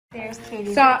There's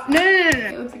Katie. Stop. No.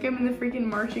 It looks like I'm in the freaking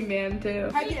marching band, too.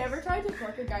 Have you ever tried to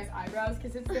pluck a guy's eyebrows?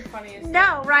 Because it's the funniest thing.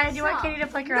 No, Ryan, do you want Katie to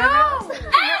pluck your eyebrows? No!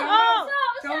 Oh!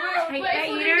 Don't Hey, Wait, if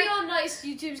we're Eater? gonna be all nice,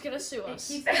 YouTube's gonna sue us.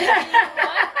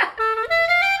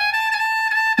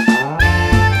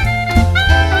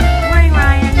 Morning,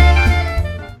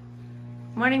 Ryan.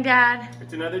 Morning, Dad.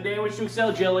 It's another day with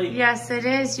Sell Jelly. Yes, it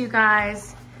is, you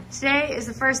guys. Today is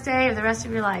the first day of the rest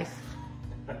of your life.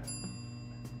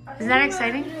 Isn't that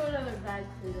exciting?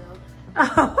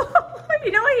 Oh,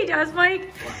 you know what he does,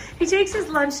 Mike? He takes his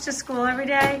lunch to school every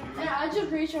day. Yeah, I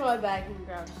just reach in my bag and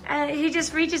grab stuff. And he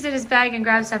just reaches in his bag and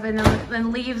grabs stuff and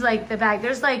then leaves like the bag.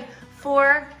 There's like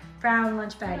 4 brown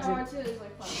lunch bags. No, I'd say there's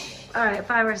like 5. All right,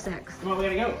 5 or 6. Come on, we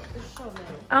gotta go. There's so many.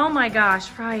 Oh my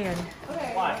gosh, Ryan.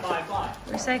 Okay. Fly.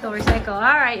 Recycle. All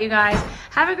right, you guys.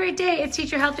 Have a great day. It's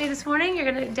Teacher Help Day this morning.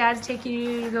 Dad's taking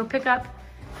you to go pick up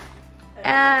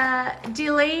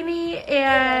Delaney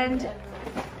and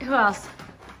who else?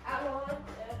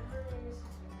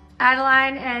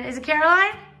 Adeline and is it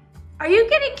Caroline? Are you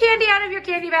getting candy out of your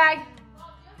candy bag?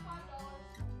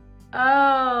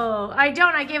 Oh, I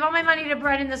don't. I gave all my money to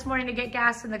Brennan this morning to get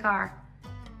gas in the car.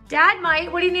 Dad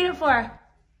might. What do you need it for?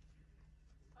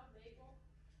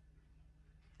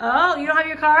 Oh, you don't have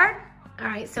your card? All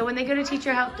right, so when they go to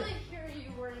Teacher Help Day. I don't really hear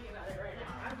you worrying about it right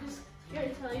now. I'm just here to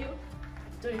tell you,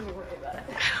 don't even worry about it.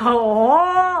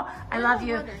 Oh, I love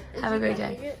you. Have a great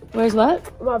day. Where's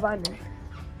what? My binder.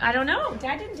 I don't know.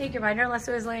 Dad didn't take your binder unless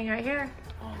it was laying right here.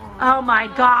 Oh my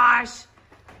gosh,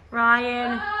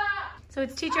 Ryan. So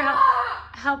it's Teacher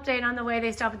Help Day, and on the way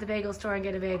they stop at the bagel store and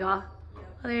get a bagel. Well,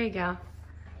 there you go.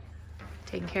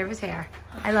 Taking care of his hair.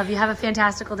 I love you. Have a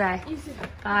fantastical day.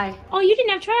 Bye. Oh, you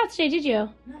didn't have tryouts today, did you?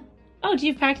 No. Oh, did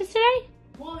you practice today?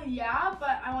 Well, yeah,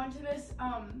 but I went to this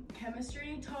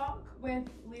chemistry talk with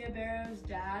Leah Barrow's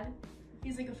dad.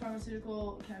 He's like a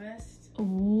pharmaceutical chemist.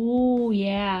 Oh,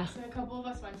 yeah. So a couple of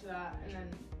us went to that, and then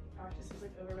practice was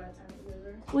like over by the time it was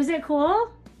over. Was it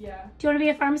cool? Yeah. Do you want to be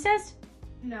a pharmacist?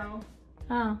 No.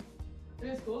 Oh, It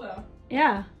was cool though.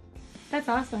 yeah. That's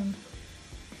awesome.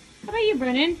 How about you,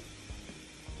 Brennan?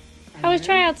 How was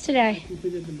tryouts today?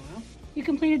 Completed the mile? You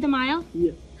completed the mile?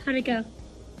 Yeah. How'd it go?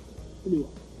 Pretty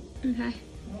well. Okay.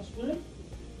 Mile split?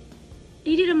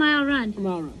 You did a mile run.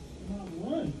 Mile run. Mile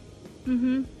run?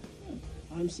 Mm-hmm.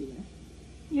 I'm sleeping.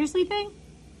 You're sleeping?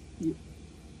 Yeah.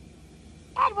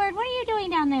 Edward, what are you doing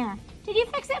down there? Did you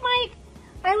fix it, Mike?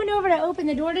 I went over to open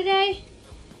the door today,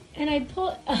 and I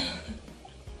pulled...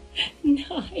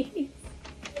 Nice.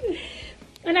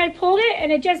 And I pulled it,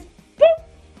 and it just...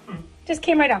 Boop! Just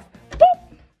came right off.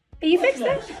 Boop! You fixed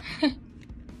it?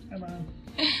 Hi, Mom.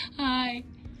 Hi.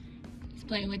 He's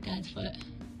playing with Dad's foot.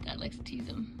 Dad likes to tease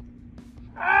him.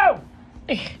 Ow!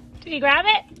 Did you grab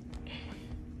it?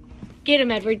 Get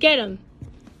him, Edward. Get him.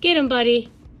 Get him, buddy.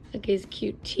 Look at his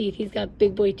cute teeth. He's got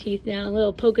big boy teeth now. A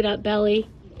little polka dot belly.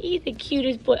 He's the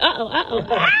cutest boy. Uh-oh.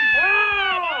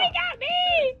 Ah! No, he got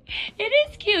me! It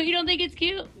is cute. You don't think it's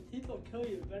cute? The teeth will kill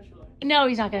you eventually. No,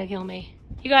 he's not going to kill me.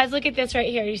 You guys, look at this right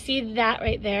here. You see that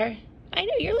right there? I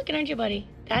know. You're looking, aren't you, buddy?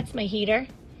 That's my heater.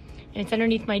 And it's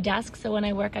underneath my desk, so when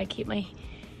I work, I keep my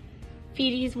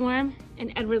feeties warm.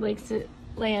 And Edward likes to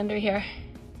lay under here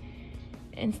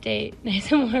and stay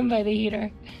nice and warm by the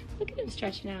heater. Look at him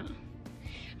stretching out.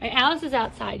 All right, Alice is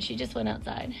outside. She just went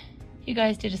outside. You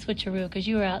guys did a switcheroo because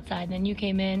you were outside and then you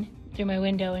came in through my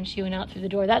window and she went out through the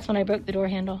door. That's when I broke the door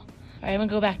handle. All right, I'm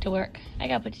gonna go back to work. I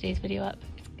gotta put today's video up.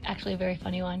 It's actually a very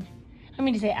funny one. I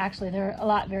mean to say actually, there are a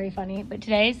lot very funny, but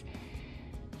today's,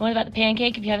 the one about the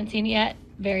pancake, if you haven't seen it yet,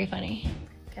 very funny.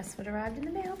 Guess what arrived in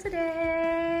the mail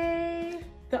today?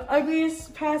 The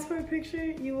ugliest passport picture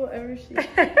you will ever see.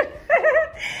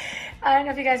 I don't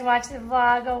know if you guys watched the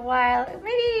vlog a while,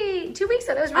 maybe 2 weeks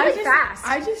ago. It was really fast.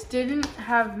 I just didn't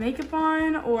have makeup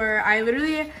on, or I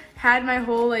literally had my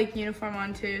whole like uniform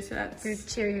on too, so Your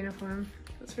cheer uniform.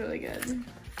 that's really good.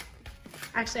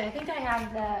 Actually, I think I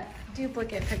have the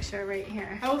duplicate picture right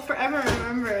here. I will forever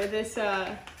remember this.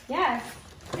 Yes,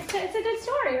 it's a good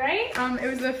story, right? It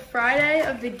was the Friday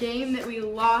of the game that we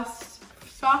lost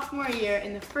sophomore year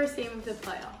in the first game of the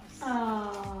playoffs.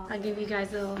 Oh, I'll give you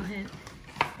guys a little hint.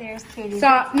 There's Katie.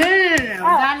 Stop. No. Oh.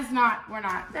 That is not, we're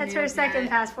not. That's her second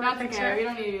passport That's picture. okay. We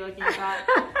don't need to be looking at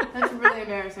that. That's really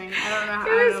embarrassing. I don't know how.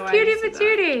 It was cutie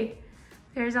patootie.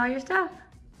 There's all your stuff.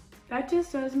 That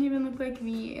just doesn't even look like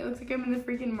me. It looks like I'm in the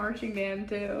freaking marching band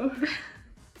too.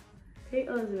 Kate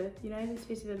Elizabeth, United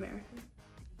States of America.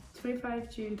 25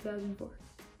 June 2004.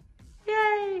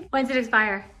 Yay! When did it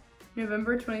expire?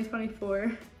 November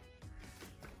 2024.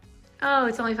 Oh,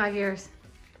 it's only 5 years.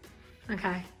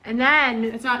 Okay. And then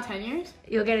It's not 10 years?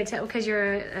 you'll get it because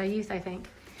you're a youth, I think.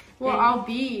 Well, I'll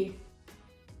be,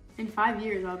 in 5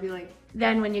 years, I'll be like.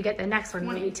 Then when you get the next one,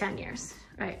 20. it'll be 10 years.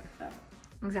 Right. Oh.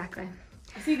 Exactly.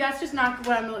 See, that's just not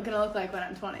what I'm gonna look like when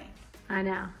I'm 20. I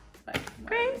know. But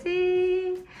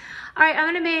Crazy. All right, I'm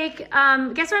gonna make,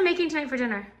 guess what I'm making tonight for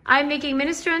dinner? I'm making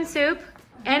minestrone soup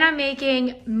and I'm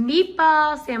making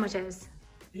meatball sandwiches.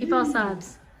 Meatball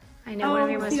subs. I know, one of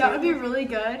your most that would be really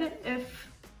good if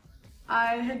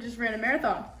I had just ran a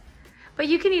marathon. But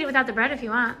you can eat it without the bread if you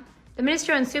want. The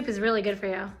minestrone soup is really good for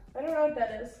you. I don't know what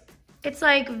that is. It's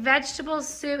like vegetable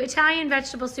soup, Italian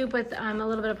vegetable soup with a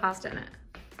little bit of pasta in it.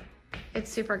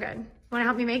 It's super good. Want to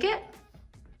help me make it?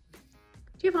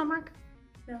 Do you have homework?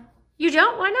 No. You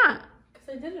don't? Why not?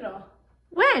 Because I did it all.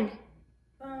 When?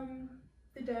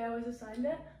 The day I was assigned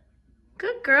it.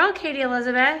 Good girl, Katie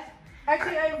Elizabeth.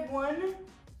 Actually, I have one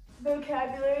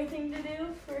vocabulary thing to do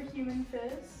for human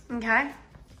phys. Okay.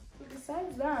 But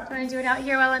besides that. Do you want to do it out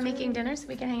here while I'm making dinner so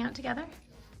we can hang out together?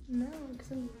 No,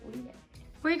 because I'm waiting.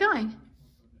 Where are you going?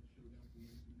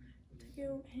 To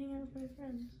go hang out with my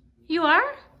friends. You are?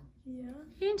 Yeah.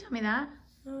 You didn't tell me that.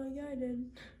 Yeah, I did.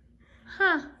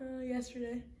 Huh.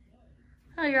 Yesterday.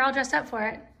 Oh, you're all dressed up for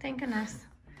it. Thank goodness.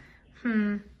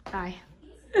 Bye.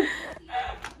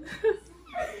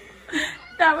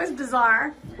 That was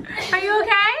bizarre. Are you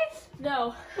okay?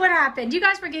 No. What happened? You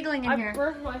guys were giggling in here. I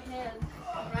burnt my hand.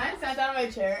 Ryan sat down on my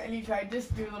chair and he tried to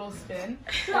just do a little spin.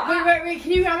 Wait,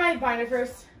 can you grab my binder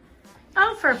first?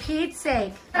 Oh, for Pete's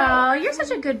sake. Oh, you're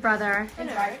such a good brother.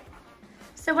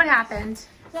 So what happened?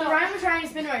 So Ryan was trying to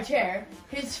spin my chair.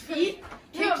 His feet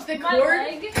kicked the my cord,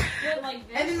 leg went like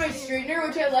this. and then my straightener,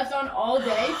 which I left on all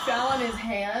day, fell on his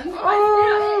hand.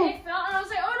 Oh, It fell, and I was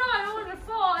like, oh no, I don't want it to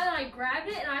fall. And then I grabbed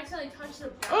it, and I accidentally touched the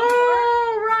bottom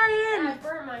oh, and I Ryan.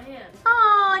 burnt my hand.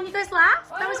 Oh, and you guys laughed?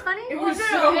 That was funny? It was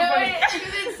so funny.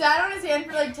 Because it sat on his hand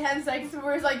for like 10 seconds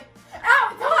before it was like, ow,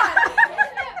 it's hot!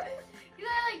 Because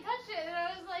I like touched it, and I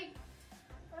was like,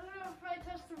 I don't know if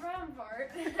I touched the brown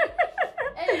part.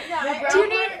 And yeah, Do you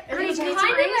need some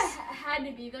kind ice? of had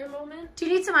to be their moment. Do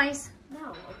you need some ice? No,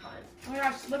 I'm fine. Oh my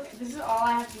gosh, look, this is all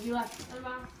I have to do left.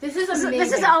 This is This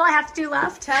amazing. is all I have to do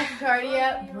left.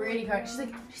 Tachycardia, bradycardia. She's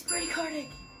like, she's bradycardic.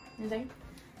 You think?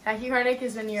 Tachycardic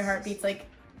is when your heart beats like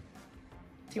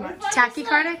too much.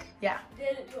 Tachycardic? Yeah.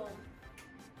 Did it to him.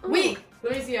 Wait,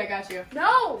 let me see, I got you.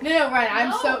 No! No, Ryan,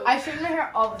 No. I straighten my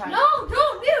hair all the time. No,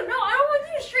 don't, dude, no, I don't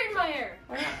want you to straighten my hair.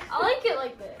 Why not? I like it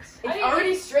like this. It's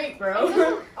already straight, It bro.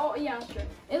 doesn't- oh, yeah, sure.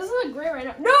 It doesn't look great right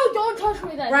now. No, don't touch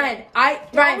me that Ryan,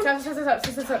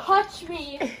 stop. Touch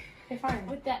me Okay, fine.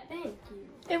 with that thing.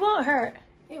 It won't hurt.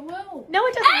 It will. No,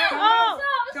 it doesn't hurt. Oh,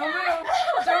 Don't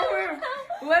move. Don't move.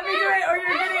 Let me do it or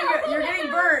you're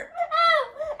getting burnt.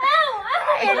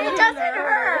 and it doesn't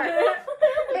hurt.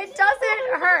 It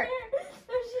doesn't hurt.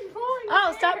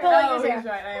 Oh, stop pulling his hair. He's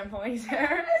right. I am pulling his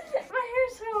hair. My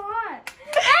hair's so hot.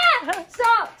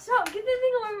 Stop. Get the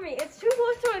thing away from me. It's too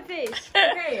close to my face.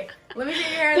 Okay, let me get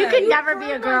your hair You then. could never be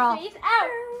a Burn girl. my face.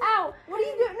 Ow. What are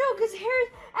you doing? No, because hair's.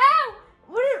 Ow.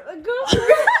 What are go? What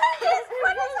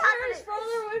is happening? Farther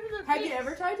away from the Have face. you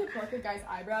ever tried to pluck a guy's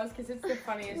eyebrows? Because it's the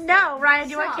funniest. No, Ryan,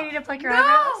 do you want Stop. Katie to pluck your No.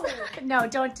 eyebrows? No,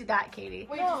 don't do that, Katie.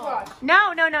 Wait, just watch.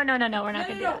 No, we're not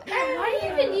gonna do that. Why do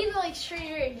you even need to like straighten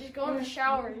your hair? Just go in the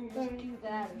shower and just do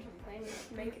that or something.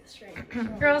 Just make it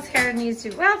straight. Girl's hair needs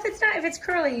to. Well, if it's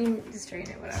curly, you can just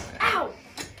straighten it. Whatever. Ow!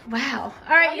 Wow.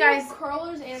 All right, you guys.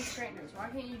 Curlers and straighteners. Why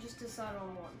can't you just decide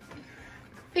on one?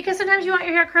 Because sometimes you want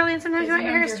your hair curly and sometimes you want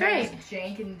your hair straight.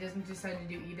 Jank and doesn't decide to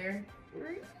do either.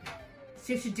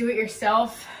 So you have to do it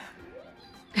yourself.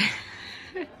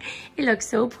 It looks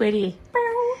so pretty.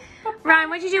 Ryan,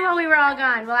 what'd you do while we were all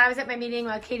gone? While I was at my meeting,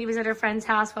 while Katie was at her friend's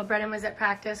house, while Brennan was at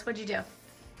practice, what'd you do?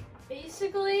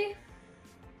 Basically,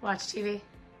 Watch TV.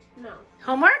 no.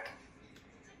 Homework?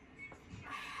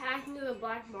 Hacked into the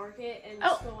black market and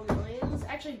Oh. stole millions.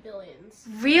 Actually, billions.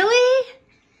 Really?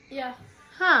 Yeah,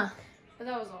 Huh. but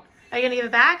that was all. Are you gonna give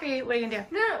it back, or what are you gonna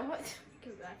do? No, what?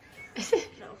 Give it back.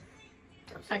 No.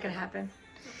 It's not gonna happen.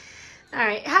 All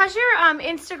right. How's your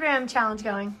Instagram challenge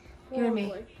going? You and me.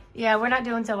 Horribly. Yeah, we're not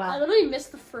doing so I well. literally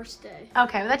missed the first day.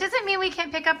 Okay, well that doesn't mean we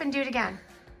can't pick up and do it again.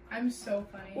 I'm so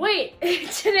funny. Wait,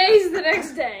 today's the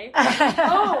next day.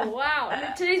 Oh,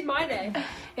 wow. Today's my day.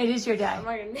 It is your day. I'm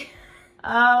not gonna...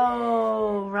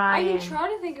 Oh, I Ryan. can try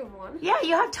to think of one. Yeah,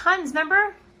 you have tons.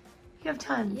 Remember? You have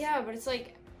tons. Yeah, but it's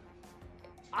like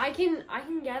I can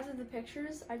gather the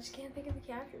pictures. I just can't think of the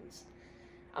captions.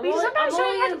 Because sometimes you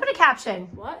don't even have to put a caption.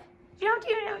 What? You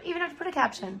don't even have to put a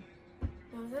caption.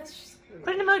 No, that's just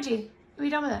Put an emoji. Are we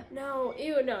done with it? no.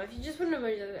 Ew, no. If you just put an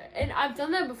emoji, and I've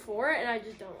done that before, and I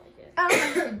just don't like it.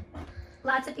 Oh.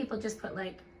 Lots of people just put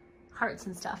like hearts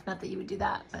and stuff. Not that you would do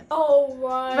that, but. Oh,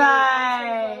 right.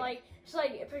 Right. Like, just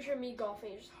like a picture of me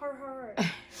golfing. Just heart, heart.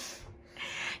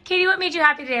 Katie, what made you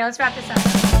happy today? Let's wrap this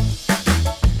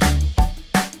up.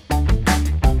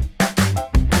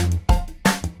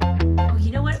 Oh,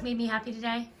 you know what made me happy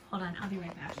today? Hold on, I'll be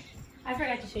right back. I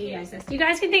forgot to show you guys this. You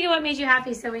guys can think of what made you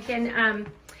happy so we can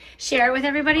share it with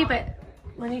everybody, but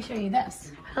let me show you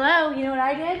this. Hello, you know what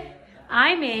I did?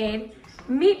 I made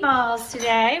meatballs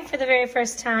today for the very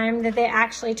first time that they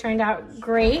actually turned out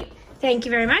great. Thank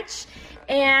you very much.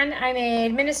 And I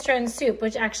made minestrone soup,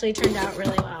 which actually turned out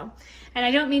really well. And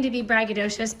I don't mean to be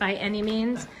braggadocious by any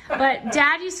means, but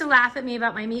Dad used to laugh at me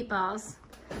about my meatballs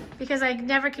because I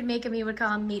never could make them. He would call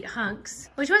them meat hunks,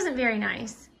 which wasn't very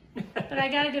nice. But I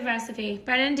got a good recipe.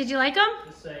 Brennan, did you like them?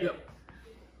 Yep.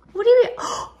 What do you mean?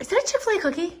 Oh, is that a Chick-fil-A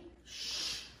cookie?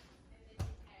 What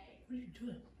are you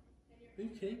doing? Are you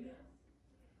kidding me?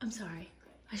 I'm sorry.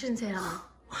 I shouldn't say that.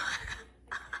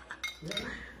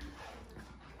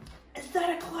 Is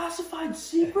that a classified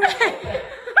secret?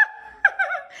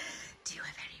 Do you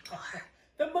have any more?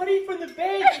 The money from the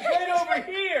bank is right over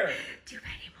here. Do you have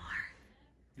any more?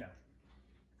 No.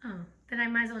 Oh, then I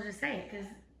might as well just say it because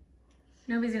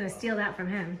nobody's going to steal that from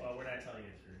him. Well, we're not telling you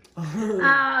the truth.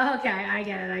 Oh, okay. I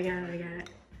get it.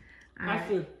 All right.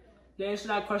 Actually, the answer to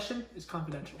that question is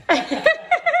confidential.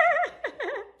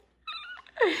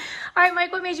 All right,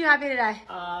 Mike, what made you happy today?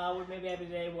 What made me happy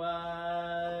today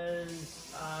was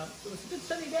it was a good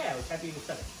sunny day. I was happy it was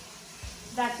sunny.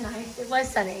 That's nice. It was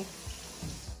sunny.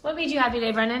 What made you happy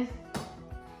today, Brennan?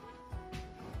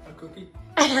 A cookie.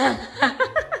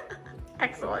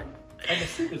 Excellent. And the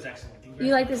soup was excellent.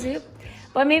 You like the soup?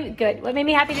 What made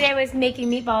me happy today was making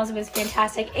meatballs. It was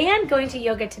fantastic. And going to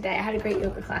yoga today. I had a great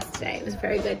yoga class today. It was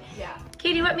very good. Yeah.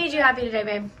 Katie, what made you happy today,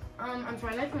 babe? I'm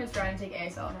trying to convince Ryan to take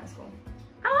ASL in high school.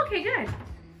 Oh, okay, good.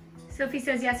 So if he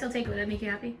says yes, he'll take it. Would that make you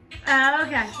happy? Oh,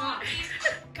 okay.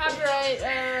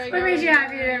 Copyright. What made you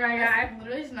happy today, my guy?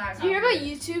 Literally is not. Do you hear about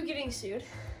YouTube getting sued?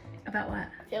 About what?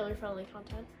 Family-friendly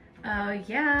content. Oh,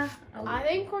 yeah. Oh. I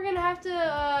think we're gonna have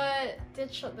to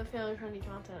ditch the family-friendly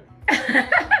content.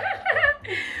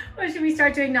 Or should we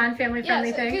start doing non-family friendly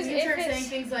Yeah, so- things? 'cause You if start it's- saying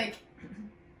things like,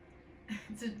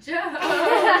 it's a joke.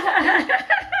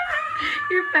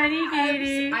 You're funny,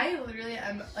 Katie. I literally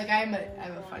am, like, I'm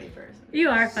a funny person. You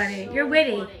are funny. You're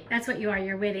witty. funny. That's what you are.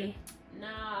 You're witty.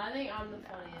 Nah, I think I'm the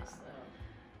funniest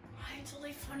though. It's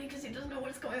only funny because he doesn't know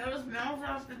what's going on in his mouth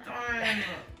half the time.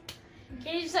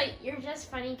 Katie's just like, you're just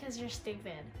funny because you're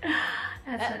stupid.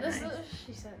 That's so This nice. is,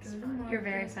 she said. You're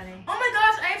very funny. Oh my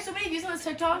gosh, I have so many views on this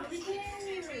TikTok.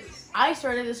 I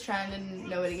started this trend and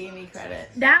nobody gave me credit.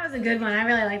 That was a good one. I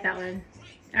really like that one.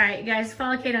 All right, you guys,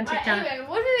 follow Kate on TikTok. Anyway,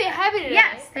 what did we have today?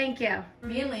 Yes, thank you.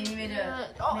 Me and Lainey made a.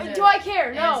 Do I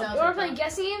care? No. ASL You want to play TikTok.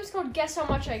 guessing games? It's called Guess How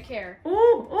Much I Care.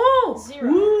 Ooh. 0.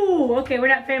 Ooh, okay, we're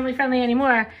not family friendly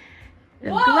anymore. The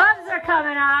Whoa. gloves are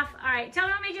coming off. All right, tell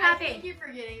me what made you I think happy. you're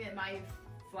forgetting that my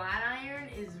flat iron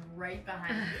is right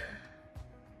behind you.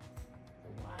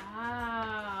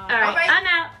 Wow. All right, Alright. I'm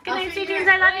out. Good I'll night, see sweet you dreams.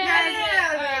 guys. I love you Yeah, guys.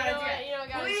 yeah, Alright, yeah, you know what,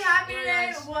 guys? What made me happy You're today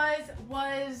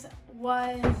nice.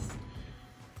 was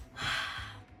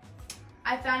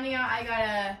I found out I got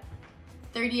a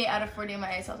 38 out of 40 on my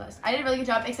ASL test. I did a really good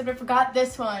job, except I forgot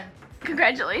this one.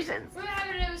 Congratulations. What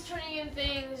happened today was turning in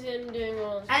things and doing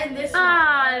well. And this Oh,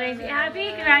 one. that makes me happy.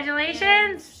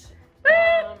 Congratulations. Woo.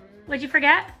 What'd you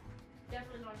forget?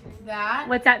 Definitely not doing That.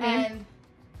 What's that mean? And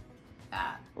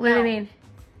that. What do No, you mean?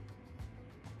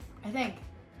 I think.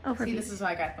 Oh, for See, peace. this is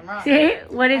why I got them wrong. See?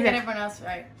 What I is got it? everyone else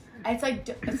right. It's like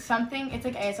it's something. It's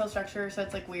like ASL structure, so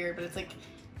it's like weird, but it's like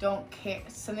don't care.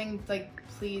 Something like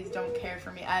please don't care for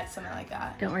me. Something like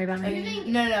that. Don't worry about Like, me.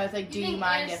 no, it's like do you think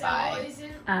mind if ASL I?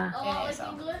 isn't Uh, a lot like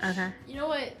ASL. English? Okay. You know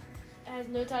what has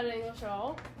no tie to English at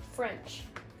all? French.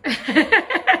 Oh my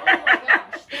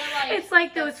gosh. They're like, It's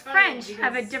like those That's funny French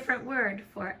have a because- different word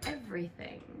for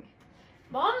everything.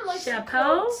 Mom likes to Chapeau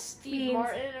call it Steve means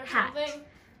Martin or hat. something.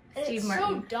 And Steve it's Martin.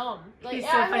 so dumb. Like, He's so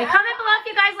I mean, funny. Comment below if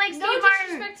you guys like No Steve Martin.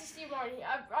 disrespect to Steve Martin.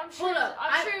 I'm sure. Hold up.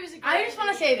 I'm sure he was a good I just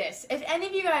want to idea. say this: if any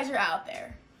of you guys are out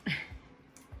there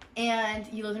and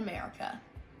you live in America,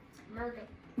 America.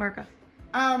 Marco.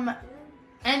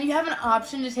 and you have an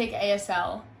option to take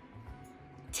ASL,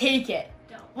 take it.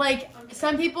 Don't. Like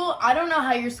some people, I don't know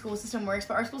how your school system works,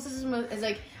 but our school system is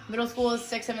like middle school is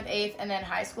 6th, 7th, 8th, and then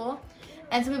high school.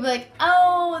 And some people are like,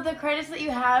 oh, the credits that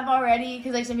you have already,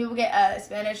 because like some people get a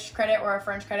Spanish credit or a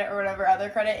French credit or whatever other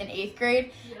credit in 8th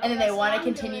grade, and then they that's want what to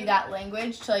I'm continue doing. that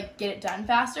language to like get it done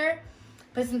faster.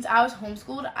 But since I was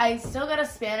homeschooled, I still got a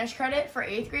Spanish credit for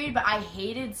 8th grade, but I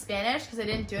hated Spanish because I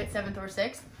didn't do it 7th or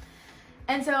 6th.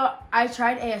 And so I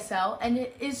tried ASL, and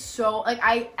it is so, like,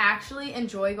 I actually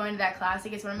enjoy going to that class.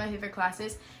 Like, it's one of my favorite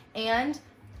classes. And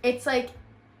it's, like,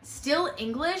 still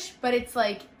English, but it's,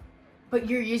 like, but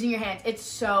you're using your hands. It's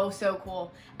so, so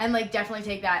cool. And, like, definitely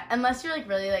take that. Unless you're, like,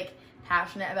 really, like,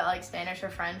 passionate about, like, Spanish or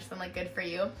French, then, like, good for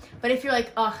you. But if you're,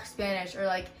 like, ugh, Spanish, or,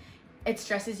 like, it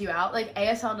stresses you out, like,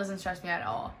 ASL doesn't stress me at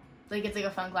all. Like, it's, like,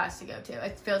 a fun class to go to.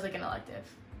 It feels like an elective.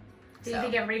 Do you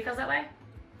think everybody feels that way?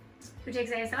 Who takes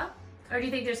ASL? Or do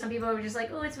you think there's some people who are just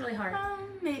like, oh, it's really hard?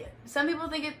 Some people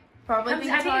think it probably think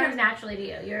it's I think hard. it comes naturally to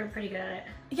you. You're pretty good at it.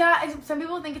 Yeah, some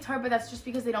people think it's hard, but that's just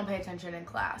because they don't pay attention in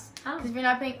class. Oh. Because if you're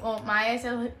not paying, well, my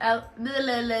ASL,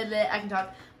 I can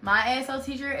talk. My ASL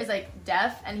teacher is, like,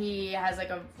 deaf, and he has, like,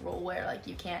 a rule where, like,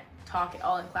 you can't talk at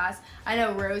all in class. I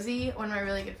know Rosie, one of my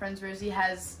really good friends, Rosie,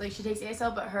 has, like, she takes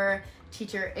ASL, but her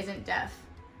teacher isn't deaf.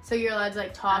 So you're allowed to,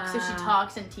 like, talk, so she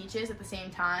talks and teaches at the same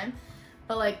time.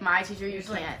 But, like, my teacher, you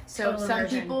can't. Like, so total some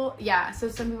immersion. people, so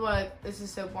some people are like, this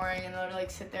is so boring, and they'll, like,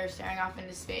 sit there staring off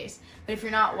into space. But if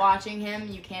you're not watching him,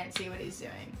 you can't see what he's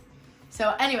doing.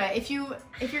 So anyway, if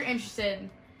you're interested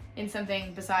in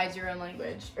something besides your own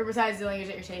language, or besides the language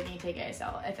that you're taking, take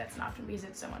ASL, if that's an option, because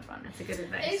it's so much fun. That's a good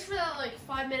advice. Thanks for that, like,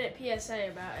 5-minute PSA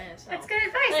about ASL. That's good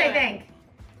advice, I think.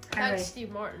 That's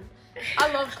Steve Martin.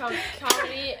 I love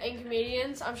comedy and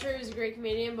comedians. I'm sure he's a great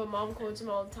comedian, but Mom quotes him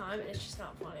all the time, and it's just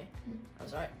not funny. I'm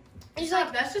sorry. He's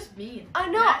like, that's just mean. I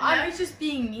know. Now he's just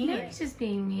being mean. No, he's just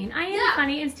being mean. I am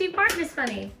funny, and Steve Martin is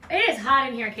funny. It is hot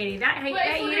in here, Katie. That But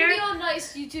if we're gonna be all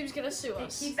nice, YouTube's gonna sue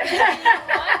us. He's-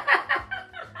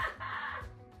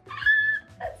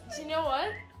 So you know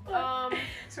what?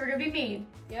 So we're gonna be mean.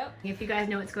 Yep. If you guys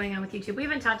know what's going on with YouTube, we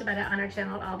haven't talked about it on our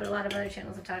channel at all, but a lot of other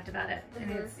channels have talked about it.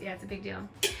 And it's a big deal.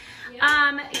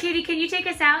 Yep. Katie, can you take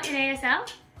us out in ASL?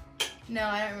 No,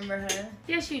 I don't remember her.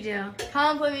 Yes, you do.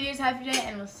 Comment, play videos, have your day,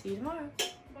 and we'll see you tomorrow.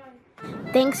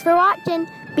 Bye. Thanks for watching.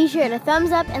 Be sure to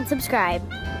thumbs up and subscribe.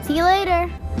 See you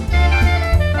later.